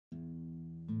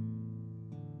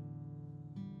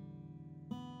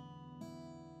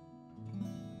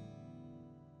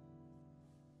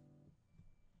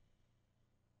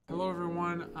Hello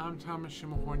everyone, I'm Thomas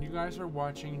Schimmelhorn. You guys are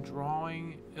watching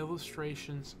Drawing,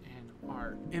 Illustrations, and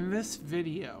Art. In this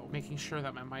video, making sure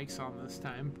that my mic's on this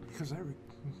time because I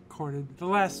recorded the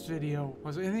last video.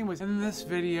 Anyways, in this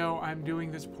video, I'm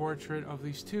doing this portrait of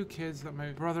these two kids that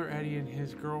my brother Eddie and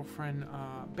his girlfriend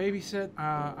babysit.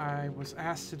 I was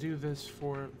asked to do this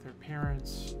for their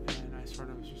parents, and I sort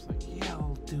of was just like, yeah,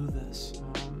 I'll do this.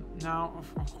 Now,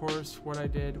 of course, what I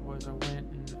did was I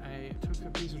went and I took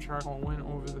a piece of charcoal and went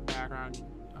over the background.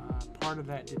 Part of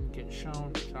that didn't get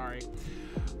shown, sorry.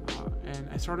 And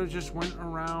I sort of just went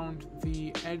around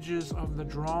the edges of the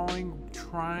drawing,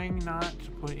 trying not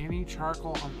to put any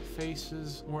charcoal on the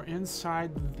faces or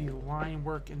inside the line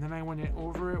work, and then I went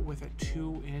over it with a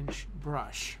 2-inch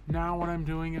brush. Now what I'm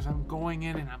doing is I'm going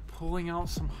in and I'm pulling out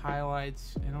some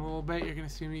highlights. In a little bit, you're gonna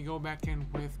see me go back in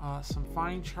with some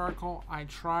fine charcoal. I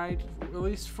tried, at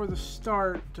least for the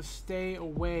start, to stay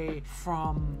away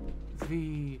from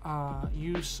the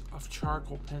use of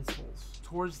charcoal pencils.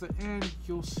 Towards the end,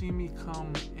 you'll see me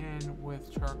come in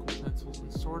with charcoal pencils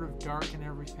and sort of darken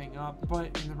everything up, but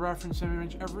in the reference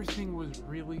image, everything was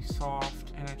really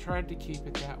soft, and I tried to keep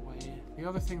it that way. The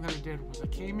other thing that I did was I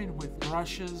came in with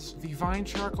brushes. The vine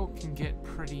charcoal can get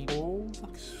pretty bold.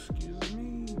 Excuse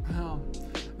me.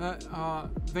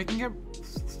 They can get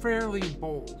fairly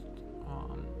bold,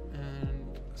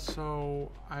 and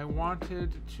so I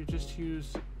wanted to just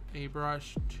use a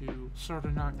brush to sort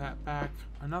of knock that back.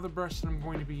 Another brush that I'm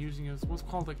going to be using is what's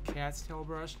called a cat's tail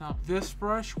brush. Now this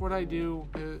brush, what I do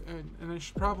is, and I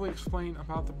should probably explain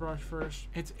about the brush first,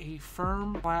 it's a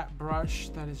firm flat brush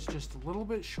that is just a little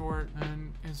bit short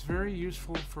and is very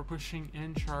useful for pushing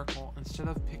in charcoal instead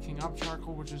of picking up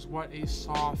charcoal, which is what a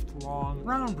soft long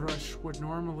round brush would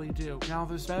normally do. Now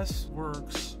this best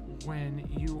works when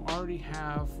you already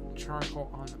have charcoal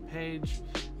on the page,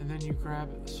 and then you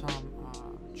grab some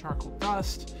charcoal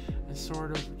dust and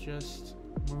sort of just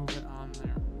move it on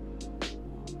there.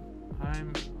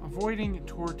 I'm avoiding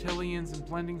tortillions and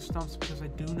blending stumps because I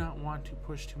do not want to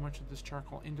push too much of this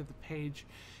charcoal into the page,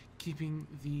 keeping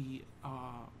the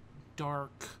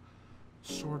dark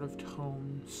sort of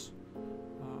tones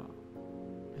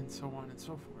and so on and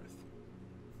so forth.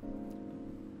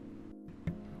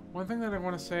 One thing that I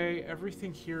want to say,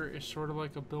 everything here is sort of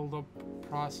like a build-up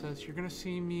process. You're going to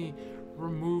see me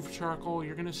remove charcoal.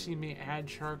 You're going to see me add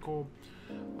charcoal.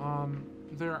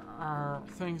 There are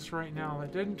things right now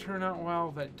that didn't turn out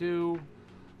well that do,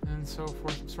 and so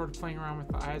forth. I'm sort of playing around with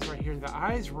the eyes right here. The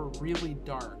eyes were really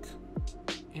dark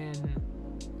in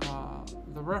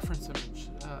the reference image.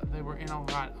 They were in a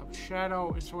lot of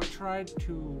shadow, and so I tried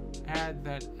to add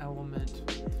that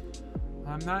element.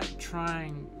 I'm not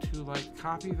trying to like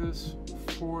copy this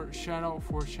for shadow,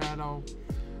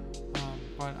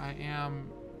 but I am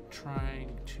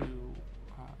trying to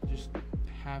just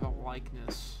have a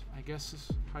likeness. I guess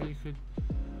is how you could.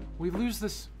 We lose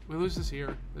this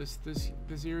ear. This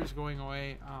ear is going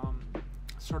away.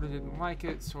 Sort of didn't like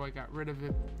it, so I got rid of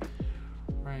it.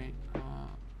 Right,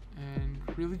 and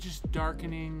really just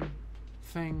darkening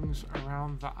things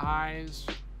around the eyes.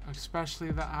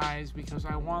 Especially the eyes, because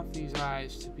I want these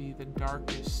eyes to be the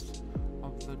darkest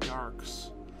of the darks,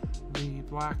 the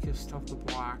blackest of the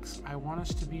blacks. I want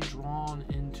us to be drawn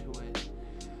into it,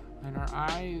 and our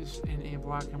eyes in a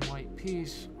black and white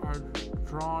piece are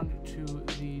drawn to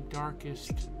the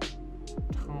darkest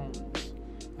tones.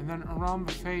 And then around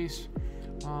the face,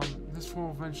 this will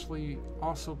eventually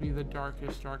also be the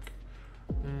darkest,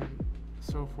 and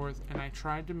so forth. And I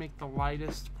tried to make the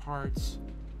lightest parts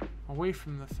away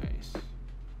from the face,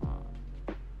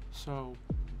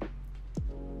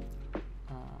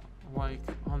 like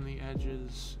on the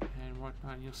edges and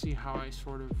whatnot. You'll see how I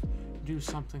sort of do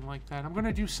something like that. I'm going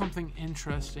to do something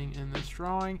interesting in this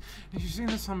drawing. If you've seen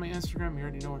this on my Instagram, you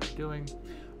already know what you're doing,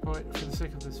 but for the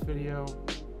sake of this video,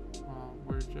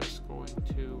 we're just going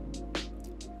to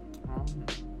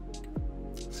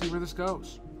see where this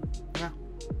goes. Yeah.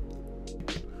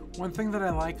 One thing that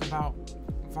I like about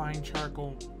vine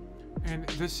charcoal, and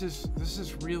this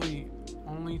is really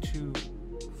only to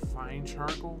fine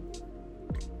charcoal,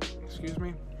 excuse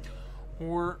me,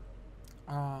 or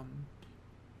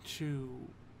to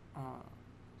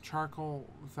charcoal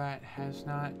that has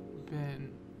not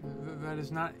been, that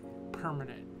is not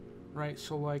permanent, right?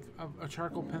 So like a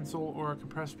charcoal pencil or a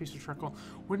compressed piece of charcoal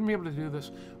wouldn't be able to do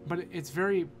this, but it's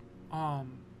very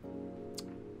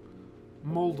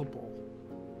moldable.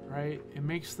 Right? It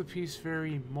makes the piece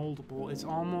very moldable. It's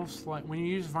almost like, when you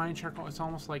use vine charcoal, it's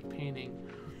almost like painting.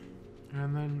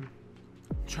 And then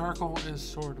charcoal is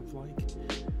sort of like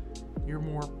your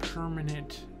more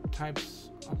permanent different types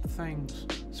of things.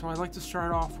 So I like to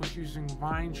start off with using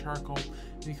vine charcoal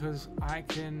because I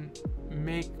can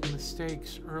make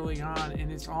mistakes early on,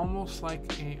 and it's almost like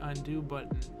a undo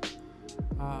button.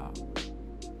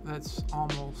 That's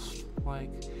almost like,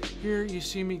 here you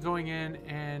see me going in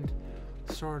and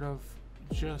sort of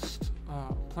just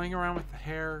playing around with the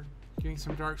hair, getting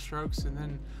some dark strokes, and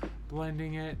then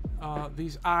blending it.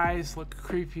 These eyes look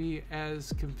creepy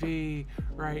as can be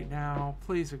right now.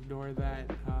 Please ignore that.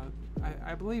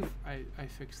 I believe I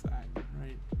fixed that,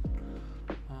 right?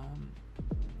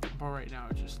 But right now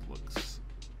it just looks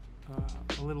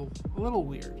a little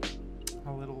weird,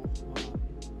 a little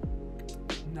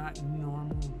not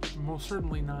normal. Most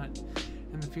certainly not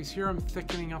in the face. Here I'm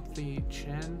thickening up the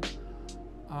chin,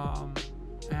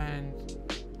 and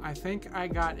I think I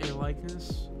got a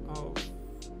likeness of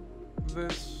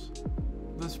this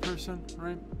person,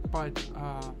 right? But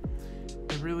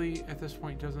it really at this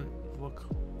point doesn't look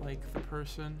like the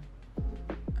person,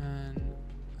 and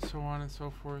so on and so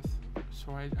forth.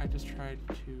 So I just tried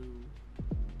to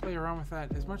play around with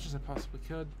that as much as I possibly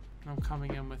could. I'm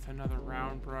coming in with another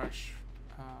round brush.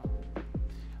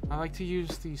 I like to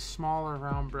use these smaller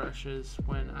round brushes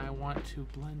when I want to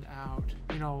blend out,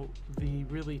 you know, the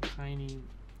really tiny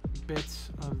bits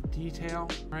of detail,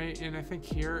 right? And I think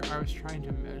here I was trying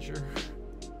to measure,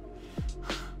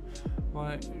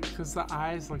 but because the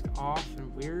eyes looked off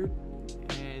and weird,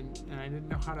 and I didn't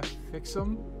know how to fix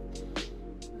them,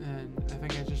 and I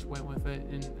think I just went with it,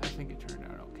 and I think it turned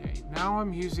out okay. Now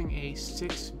I'm using a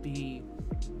 6B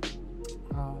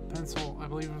pencil. I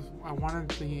believe I wanted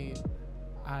the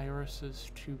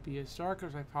irises to be as dark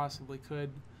as I possibly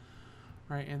could,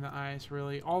 right? And the eyes,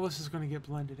 really, all this is going to get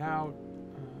blended out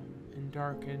and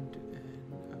darkened,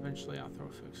 and eventually I'll throw a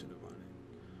fixative on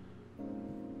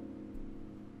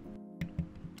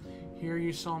it. Here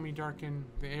you saw me darken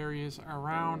the areas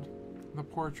around the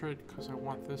portrait because I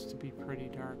want this to be pretty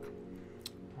dark.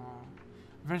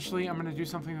 Eventually I'm going to do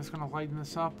something that's going to lighten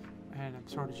this up, and I'm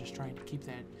sort of just trying to keep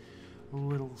that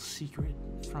little secret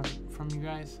from you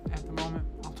guys at the moment.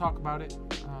 I'll talk about it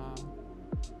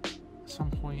at some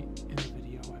point in the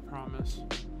video, I promise.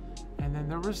 And then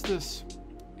there was this,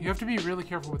 you have to be really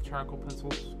careful with charcoal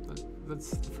pencils.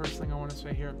 That's the first thing I want to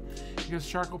say here, because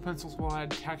charcoal pencils will add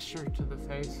texture to the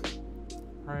face,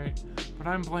 right? But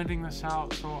I'm blending this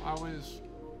out, so I was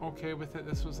okay with it.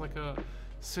 This was like a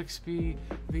 6B.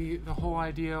 The whole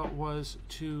idea was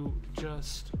to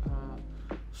just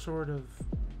sort of,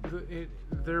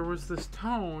 there was this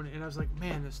tone, and I was like,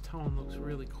 man, this tone looks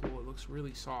really cool. It looks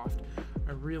really soft.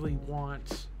 I really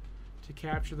want to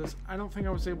capture this. I don't think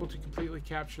I was able to completely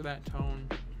capture that tone.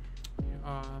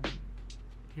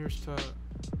 Here's to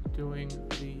doing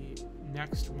the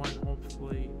next one,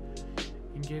 hopefully,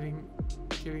 and getting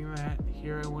that.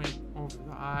 Here I went over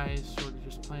the eyes, sort of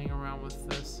just playing around with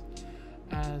this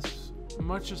as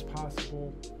much as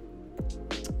possible,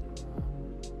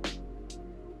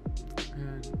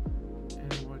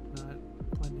 and whatnot,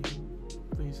 blending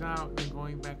these out, then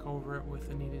going back over it with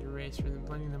a kneaded eraser, then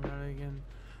blending them out again.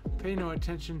 Pay no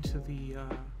attention to the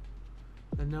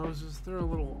noses. They're a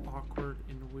little awkward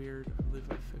and weird. I believe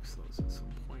I fixed those at some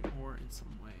point or in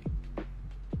some way.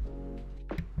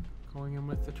 Going in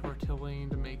with the tortillane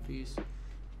to make these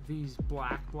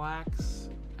blacks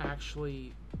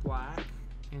actually black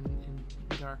and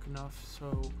dark enough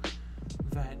so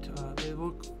that they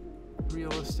look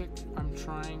realistic. I'm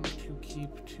trying to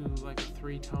keep to like a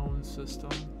 3-tone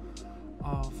system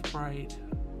of bright,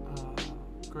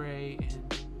 gray,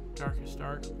 and darkest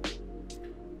dark.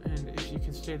 And if you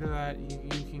can stay to that, you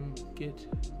can get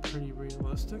pretty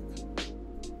realistic.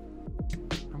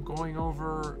 I'm going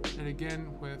over it again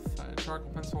with a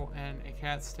charcoal pencil and a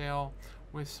cat's tail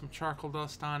with some charcoal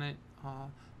dust on it.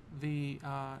 The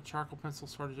charcoal pencil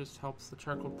sort of just helps the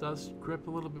charcoal dust grip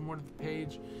a little bit more to the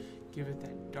page, give it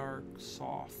that dark,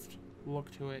 soft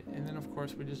look to it. And then of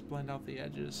course we just blend out the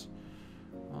edges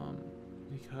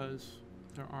because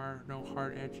there are no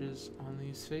hard edges on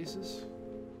these faces.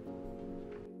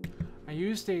 I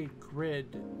used a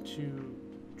grid to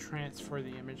transfer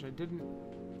the image. I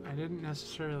didn't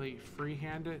necessarily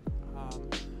freehand it.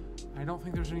 I don't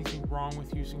think there's anything wrong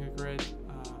with using a grid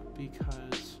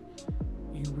because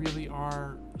you really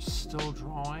are still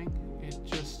drawing.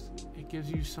 It gives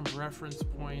you some reference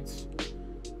points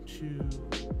to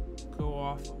go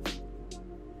off of.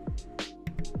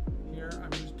 Here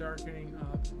I'm just darkening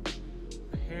up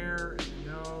the hair and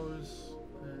the nose,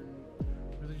 and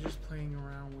really just playing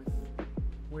around with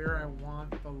where I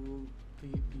want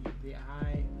the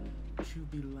eye to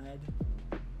be led,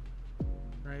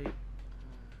 right?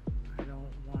 I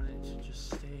don't want it to just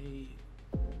stay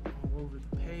all over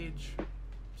the age,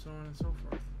 so on and so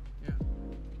forth. Yeah.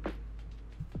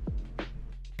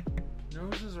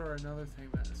 Noses are another thing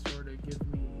that sort of give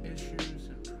me issues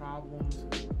and problems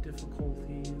and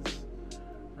difficulties,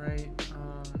 right?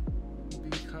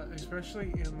 Because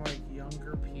especially in like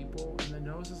younger people, and the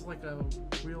nose is like a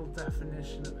real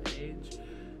definition of age,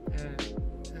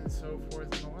 and so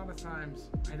forth. And a lot of times,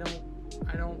 I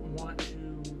don't want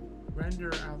to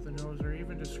render out the nose or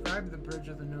even describe the bridge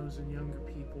of the nose in younger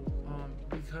people,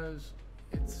 because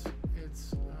it's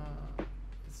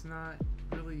not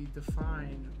really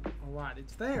defined a lot.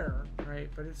 It's there, right?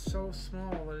 But it's so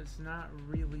small that it's not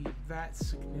really that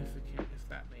significant, if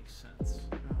that makes sense.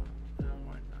 And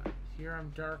whatnot. Here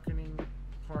I'm darkening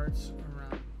parts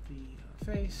around the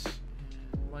face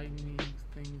and lightening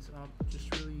things up,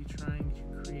 just really trying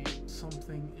to create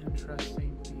something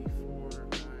interesting before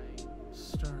I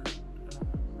start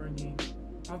bringing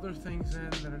other things in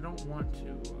that I don't want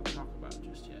to talk about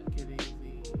just yet. Getting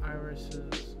the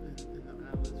irises and the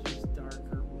eyelids just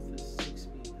darker with this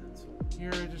 6B pencil.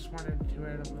 Here I just wanted to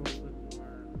add a little bit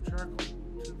more charcoal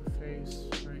to the face.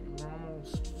 Right, we're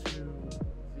almost to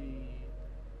the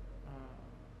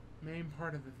main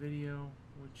part of the video,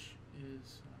 which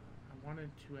is I wanted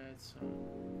to add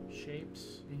some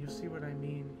shapes, and you'll see what I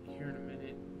mean here in a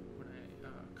minute when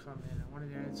I come in. I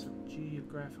wanted to add some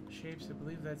geographical shapes. I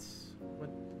believe that's what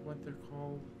they're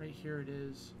called. Right here it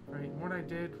is. Right, and what I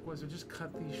did was I just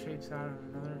cut these shapes out on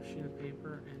another sheet of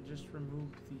paper and just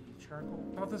removed the charcoal.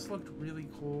 I thought this looked really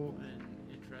cool and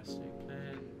interesting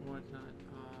and whatnot.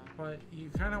 But you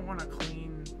kind of want to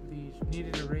clean the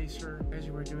kneaded eraser as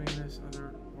you are doing this,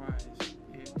 otherwise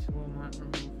it will not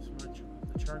remove as much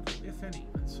of the charcoal, if any.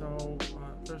 And so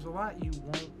there's a lot you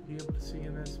won't be able to see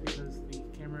in this because the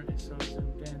camera is so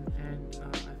zoomed in, and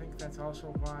I think that's also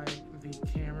why the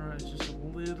camera is just a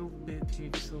little bit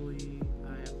pixely.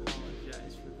 I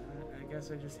apologize for that. I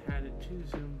guess I just had it too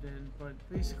zoomed in, but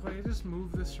basically I just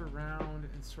move this around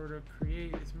and sort of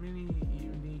create as many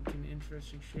unique and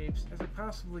interesting shapes as I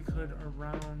possibly could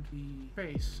around the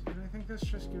face, and I think this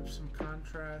just gives some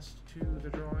contrast to the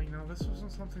drawing. Now this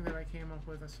wasn't something that I came up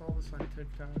with. I saw this on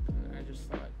TikTok and I just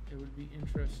thought it would be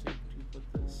interesting to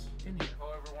put this in here.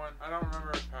 Hello everyone. I don't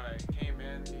remember if I came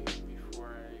in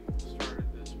before I started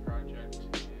this project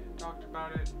and talked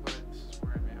about it, but this is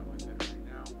where I'm at with it right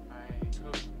now. I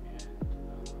took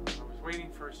and I was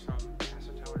waiting for some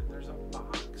acetone, and there's a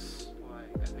box.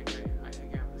 Like I think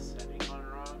I have the setting on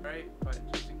wrong, right? But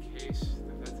just in case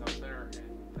that's up there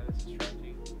and that is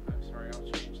distracting, I'm sorry.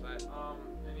 I'll change that.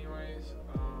 Anyways,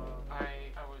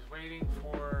 I was waiting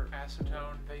for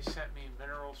acetone. They sent me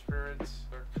mineral spirits.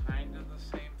 They're kind of the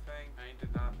same thing, kind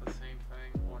of not the same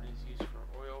thing. One is used for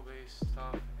oil-based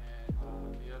stuff,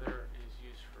 and the other is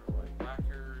used for like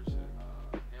lacquers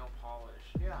and nail polish.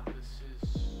 Yeah, this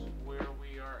is where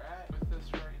we are at with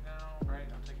this right now. Right,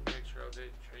 I'll take a picture of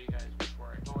it, show you guys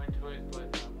before I go into it.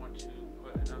 But I want to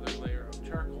put another layer of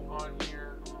charcoal on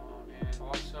here, and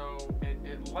also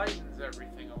it lightens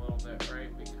everything a little bit,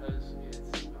 right? Because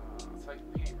it's like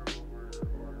paint remover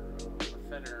or a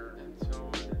thinner and so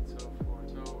on and so forth.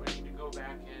 So I need to go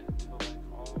back into like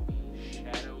all the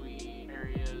shadowy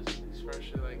areas,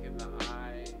 especially like in the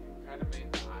eye. It kind of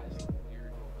made the eyes look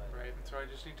weird a little bit, right? And so I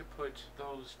just need to put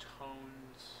those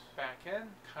tones back in,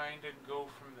 kind of go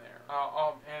from there.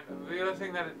 And the other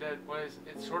thing that it did was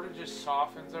it sort of just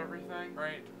softens everything,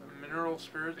 right? Mineral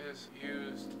spirit is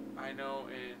used, I know,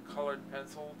 in colored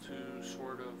pencil to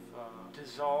sort of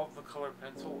dissolve the colored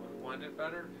pencil and blend it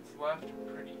better. It's left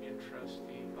a pretty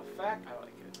interesting effect. I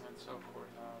like it and so forth.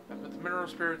 I put the mineral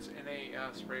spirits in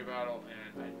a spray bottle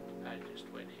and I just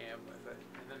went ham with it.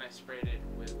 And then I sprayed it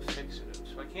with fixative.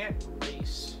 So I can't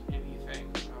erase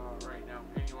anything right now.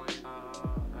 Anyway,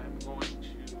 I'm going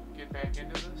to get back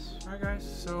into this. Alright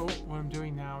guys, so what I'm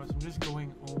doing now is I'm just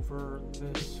going over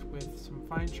this with some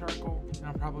fine charcoal, and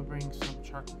I'll probably bring some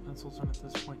charcoal pencils in at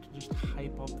this point to just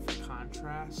hype up the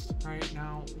contrast. Right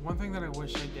now, one thing that I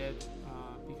wish I did,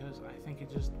 because I think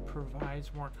it just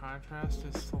provides more contrast,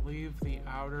 is to leave the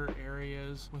outer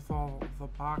areas with all the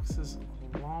boxes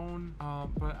alone.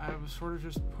 But I was sort of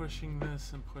just pushing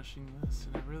this, and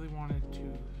I really wanted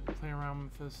to play around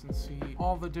with this and see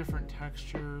all the different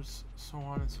textures, so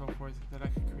on and so forth, that I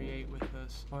could create with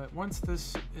this. But once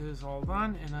this is all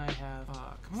done and I have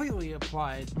completely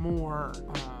applied more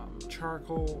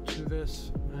charcoal to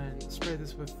this and spray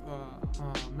this with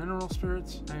mineral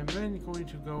spirits, I am then going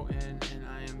to go in and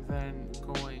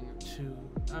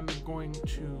I'm going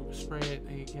to spray it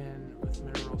again with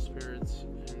mineral spirits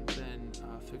and then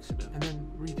fixative and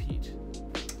then repeat.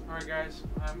 Alright guys,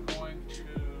 I'm going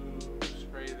to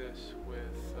spray this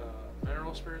with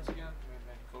mineral spirits again and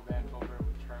then go back over it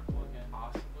with charcoal again,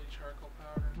 possibly charcoal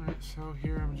powder. Alright, so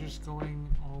here I'm just going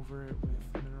over it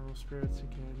with mineral spirits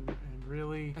again, and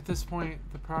really at this point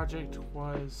the project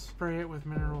was spray it with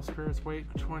mineral spirits, wait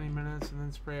 20 minutes, and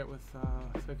then spray it with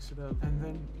fixative, and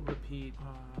then repeat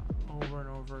over and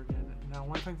over again. Now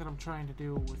one thing that I'm trying to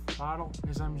do with the bottle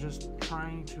is I'm just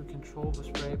trying to control the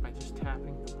spray by just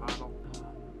tapping the bottle,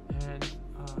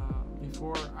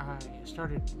 before I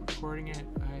started recording it,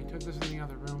 I took this in the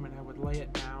other room and I would lay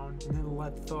it down and then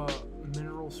let the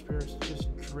mineral spirits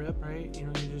just drip, right? You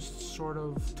know, you just sort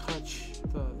of touch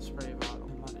the spray bottle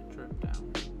and let it drip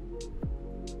down.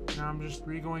 Now I'm just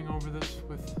re-going over this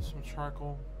with some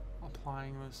charcoal,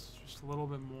 applying this just a little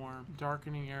bit more,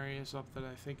 darkening areas up that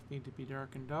I think need to be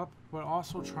darkened up, but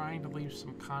also trying to leave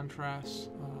some contrast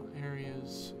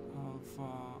areas of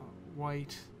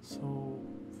white so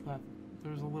that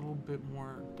there's a little bit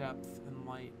more depth and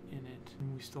light in it,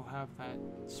 and we still have that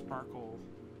sparkle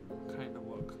kind of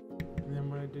look. And then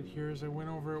what I did here is I went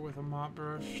over it with a mop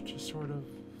brush to sort of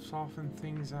soften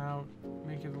things out,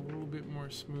 make it a little bit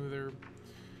more smoother,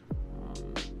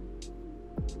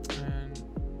 and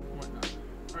whatnot.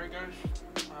 Alright guys,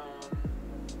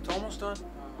 it's almost done.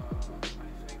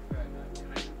 I think that I'm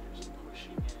kind of just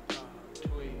pushing it to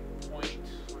a point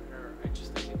where I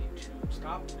just think I need to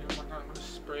stop and whatnot. I'm going to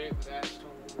spray it with acetone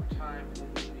one more time and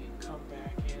then maybe come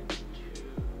back into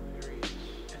areas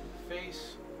in the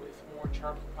face with more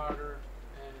charcoal powder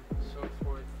and so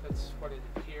forth. That's what it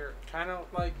did here. Kind of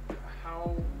like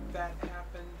how that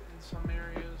happened in some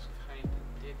areas, kind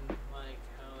of didn't like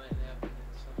how that happened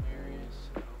in some areas,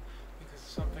 so because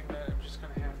it's something that I'm just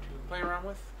going to have to play around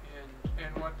with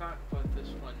and whatnot, but this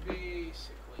one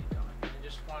basically done. I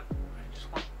just want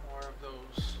more of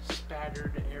those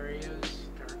spattered areas,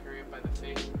 dark area by the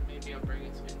face, and maybe I'll bring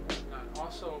it in whatnot.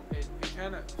 Also, it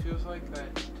kind of feels like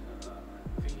that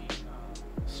the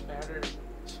spattered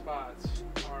spots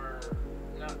are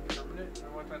not permanent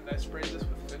or whatnot. I sprayed this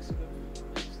with fixative,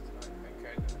 at least I think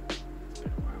it's been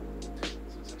a while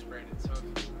since I sprayed it, so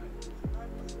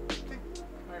I think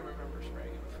I remember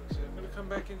spraying it with fixative. I'm going to come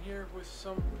back in here with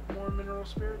some more mineral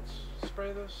spirits,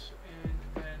 spray this, and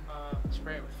then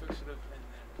spray it with fixative, and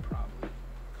then probably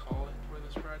call it for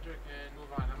this project and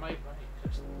move on. I might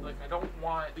just, like, I don't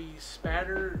want the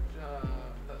spattered,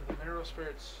 the mineral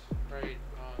spirits, right?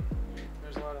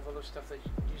 There's a lot of other stuff that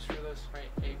you can use for this,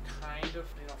 right? It kind of,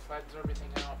 you know, flattens everything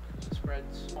out because it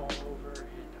spreads all over, and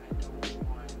I don't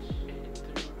want it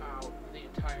throughout the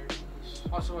entire piece.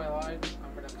 Also, I lied.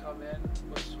 I'm going to come in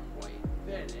with some white,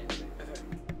 then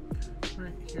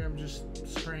right here I'm just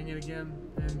spraying it again,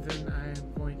 and then I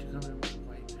am going to come in with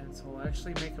white pencil. I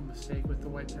actually make a mistake with the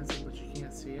white pencil, but you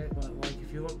can't see it. But like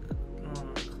if you look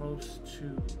close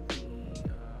to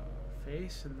the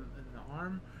face and the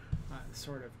arm,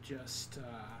 sort of just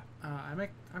I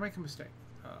make a mistake.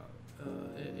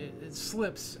 It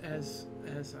slips as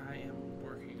I am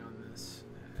working on this,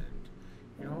 and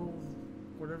you know,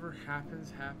 whatever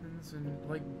happens, and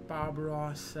like Bob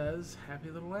Ross says, happy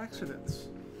little accidents.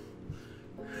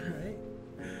 Right?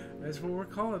 That's what we're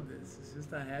calling this. It's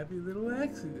just a happy little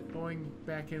accident. Going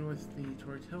back in with the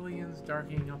tortillions,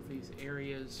 darkening up these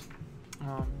areas,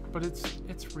 but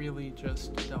it's really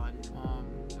just done.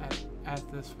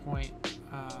 At this point,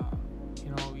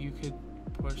 you know, you could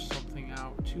push something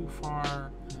out too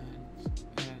far,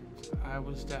 and I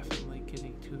was definitely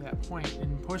getting to that point.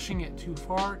 And pushing it too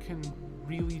far can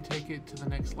really take it to the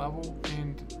next level,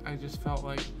 and I just felt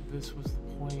like this was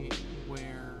the point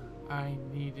where I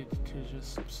needed to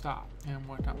just stop and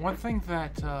whatnot. One thing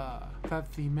that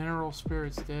the mineral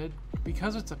spirits did,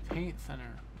 because it's a paint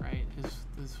thinner, right,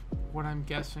 is what I'm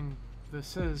guessing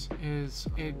this is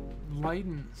it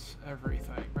lightens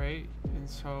everything, right? And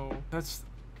so that's,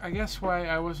 I guess, why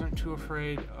I wasn't too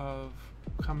afraid of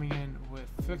coming in with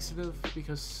fixative,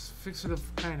 because fixative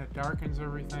kind of darkens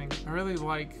everything. I really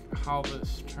like how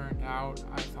this turned out.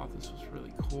 I thought this was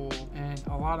really cool and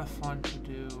a lot of fun to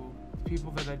do.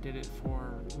 People that I did it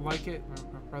for like it.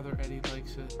 My brother Eddie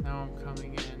likes it. Now I'm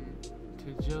coming in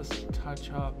to just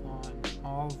touch up on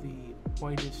all the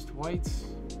whitest whites.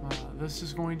 This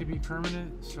is going to be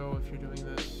permanent, so if you're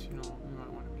doing this, you know, you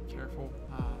might want to be careful.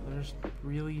 There's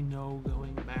really no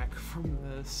going back from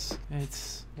this.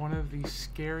 It's one of the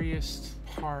scariest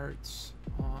parts,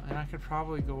 and I could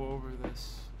probably go over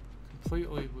this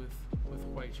completely with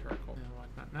white charcoal and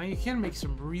whatnot. Now you can make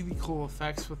some really cool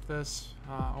effects with this.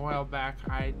 A while back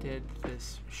I did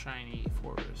this shiny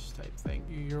forest type thing.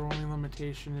 Your only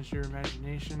limitation is your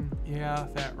imagination. Yeah,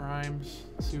 that rhymes.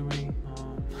 Sue me.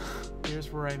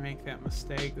 Here's where I make that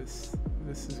mistake. This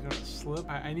is gonna slip.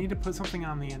 I need to put something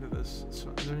on the end of this.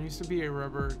 So there needs to be a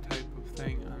rubber type of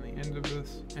thing on the end of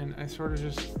this, and I sort of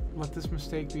just let this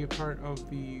mistake be a part of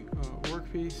the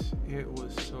workpiece. It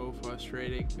was so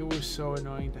frustrating. It was so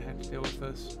annoying to have to deal with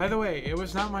this. By the way, it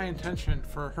was not my intention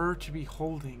for her to be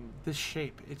holding this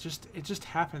shape. It just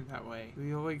happened that way.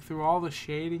 You know, like through all the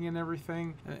shading and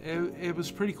everything, it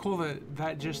was pretty cool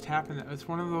that just happened. It's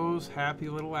one of those happy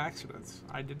little accidents.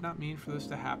 I did not mean for this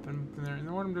to happen. And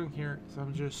then what I'm doing here is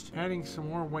I'm just adding some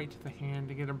more white to the hand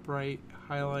to get a bright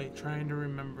highlight, trying to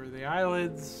remember the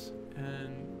eyelids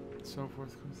and so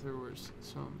forth. There was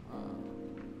some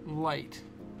light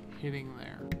hitting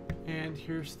there. And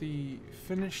here's the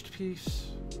finished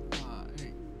piece.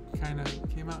 It kind of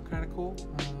came out kind of cool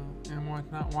and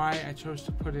whatnot. Why I chose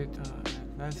to put it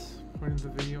at this point in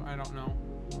the video, I don't know.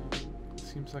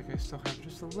 Seems like I still have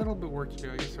just a little bit work to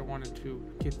do. I guess I wanted to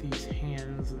get these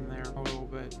hands in there a little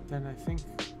bit. Then I think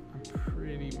I'm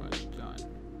pretty much done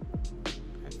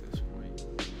at this point.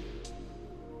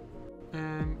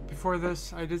 And before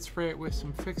this, I did spray it with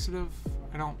some fixative.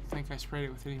 I don't think I sprayed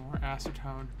it with any more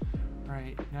acetone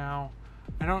right now.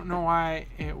 I don't know why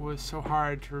it was so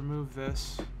hard to remove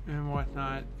this and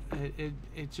whatnot.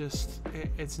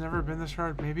 It's never been this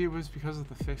hard. Maybe it was because of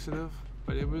the fixative,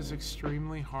 but it was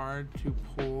extremely hard to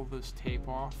pull this tape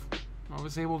off. I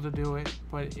was able to do it,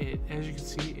 but as you can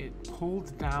see, it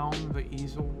pulled down the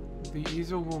easel. The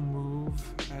easel will move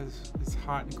as it's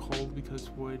hot and cold because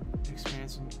wood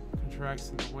expands and contracts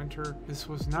in the winter. This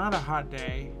was not a hot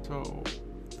day, so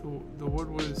the wood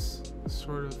was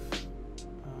sort of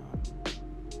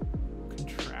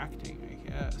contracting, I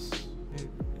guess.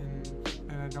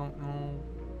 And I don't know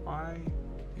why.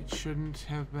 It shouldn't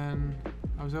have been.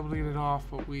 I was able to get it off,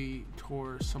 but we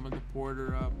tore some of the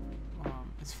border up.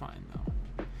 It's fine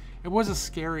though. It was a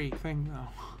scary thing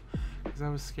though, because I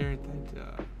was scared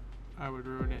that I would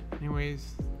ruin it.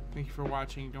 Anyways, thank you for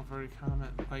watching. Don't forget to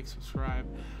comment, like, subscribe.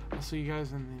 I'll see you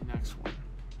guys in the next one.